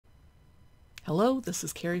Hello, this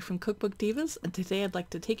is Carrie from Cookbook Divas, and today I'd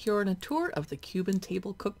like to take you on a tour of the Cuban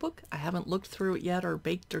Table cookbook. I haven't looked through it yet or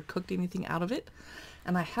baked or cooked anything out of it,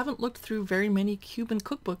 and I haven't looked through very many Cuban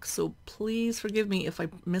cookbooks, so please forgive me if I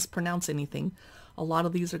mispronounce anything. A lot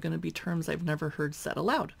of these are going to be terms I've never heard said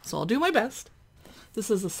aloud, so I'll do my best.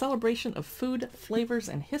 This is a celebration of food, flavors,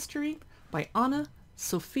 and history by Ana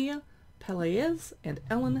Sofia Pelaez and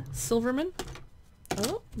Ellen Silverman.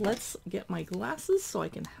 Oh, let's get my glasses so I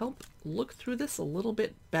can help look through this a little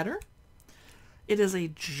bit better. It is a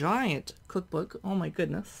giant cookbook. Oh my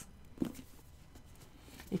goodness.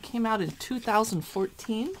 It came out in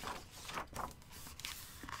 2014.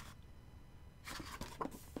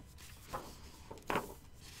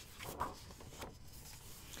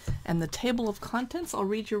 And the table of contents, I'll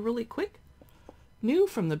read you really quick. New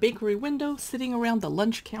from the bakery window, sitting around the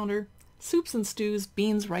lunch counter. Soups and stews,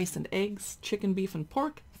 beans, rice and eggs, chicken, beef and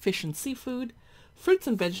pork, fish and seafood, fruits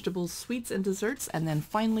and vegetables, sweets and desserts, and then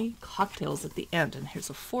finally cocktails at the end. And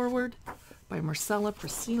here's a foreword by Marcela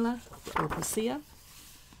Priscilla.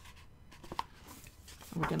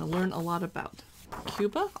 We're going to learn a lot about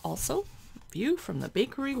Cuba, also view from the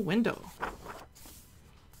bakery window.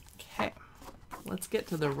 Okay, let's get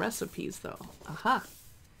to the recipes though. Aha,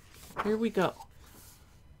 here we go.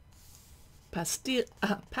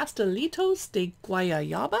 Pastelitos de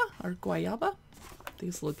guayaba or guayaba.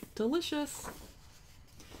 These look delicious.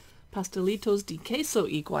 Pastelitos de queso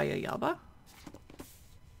y guayaba.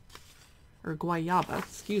 Or guayaba,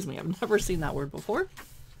 excuse me, I've never seen that word before.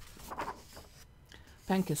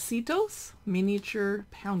 Panquecitos, miniature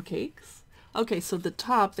pound cakes. Okay, so the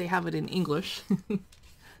top, they have it in English.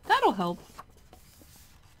 That'll help.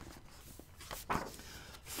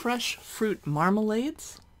 Fresh fruit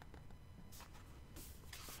marmalades.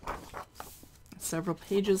 Several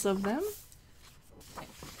pages of them.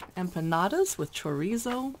 Empanadas with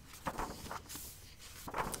chorizo.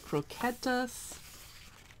 Croquetas.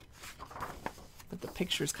 But the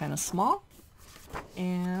picture's kind of small.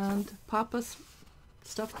 And papas,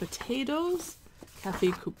 stuffed potatoes. Cafe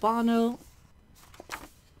Cubano.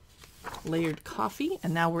 Layered coffee.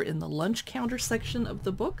 And now we're in the lunch counter section of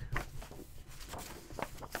the book.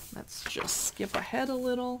 Let's just skip ahead a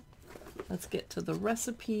little. Let's get to the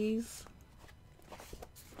recipes.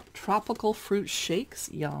 Tropical fruit shakes,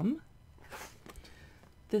 yum.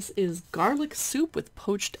 This is garlic soup with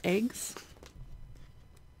poached eggs.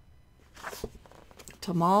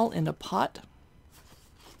 Tamal in a pot.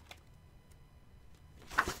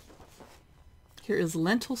 Here is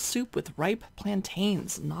lentil soup with ripe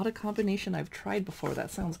plantains. Not a combination I've tried before.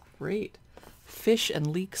 That sounds great. Fish and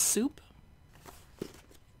leek soup.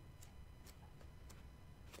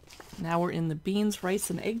 Now we're in the beans,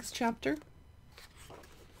 rice, and eggs chapter.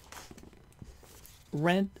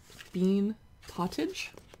 Red bean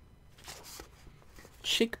pottage.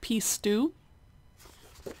 Chickpea stew.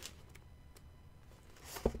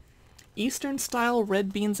 Eastern style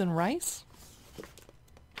red beans and rice.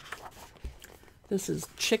 This is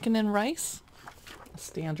chicken and rice, a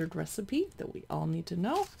standard recipe that we all need to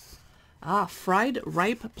know. Ah, fried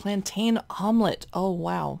ripe plantain omelet. Oh,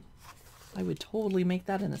 wow. I would totally make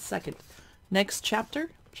that in a second. Next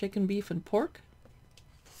chapter, chicken, beef, and pork.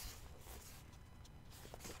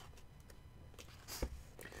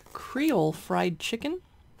 Creole fried chicken.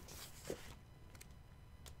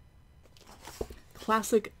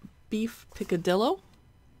 Classic beef picadillo.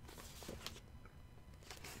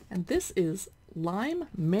 And this is lime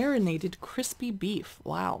marinated crispy beef.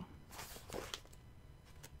 Wow.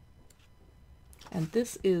 And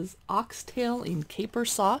this is oxtail in caper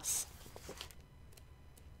sauce.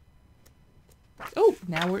 Oh,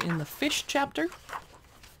 now we're in the fish chapter.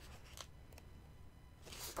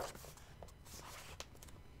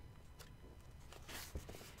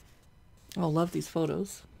 Oh, love these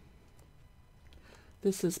photos.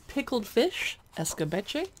 This is pickled fish,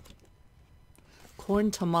 escabeche.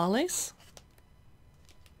 Corn tamales.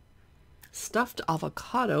 Stuffed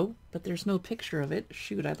avocado, but there's no picture of it.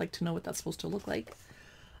 Shoot, I'd like to know what that's supposed to look like.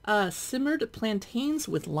 Simmered plantains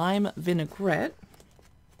with lime vinaigrette.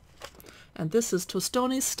 And this is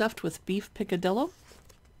tostones stuffed with beef picadillo.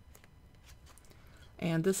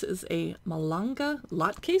 And this is a malanga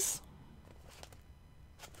latkes.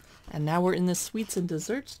 And now we're in the sweets and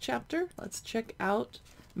desserts chapter. Let's check out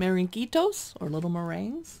merenguitos, or little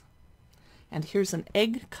meringues. And here's an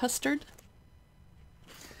egg custard.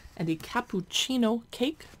 And a cappuccino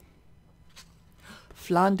cake.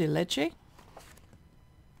 Flan de leche.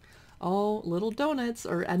 Oh, little donuts,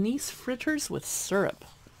 or anise fritters with syrup.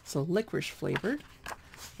 So licorice flavored.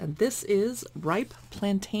 And this is ripe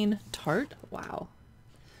plantain tart. Wow.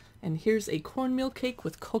 And here's a cornmeal cake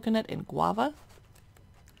with coconut and guava.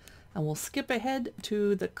 And we'll skip ahead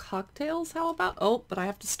to the cocktails. How about? Oh, but I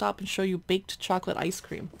have to stop and show you baked chocolate ice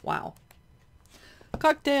cream. Wow.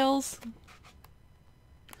 Cocktails.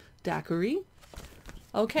 Daiquiri.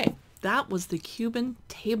 Okay, that was the Cuban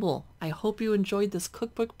Table. I hope you enjoyed this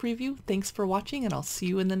cookbook preview. Thanks for watching, and I'll see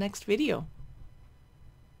you in the next video.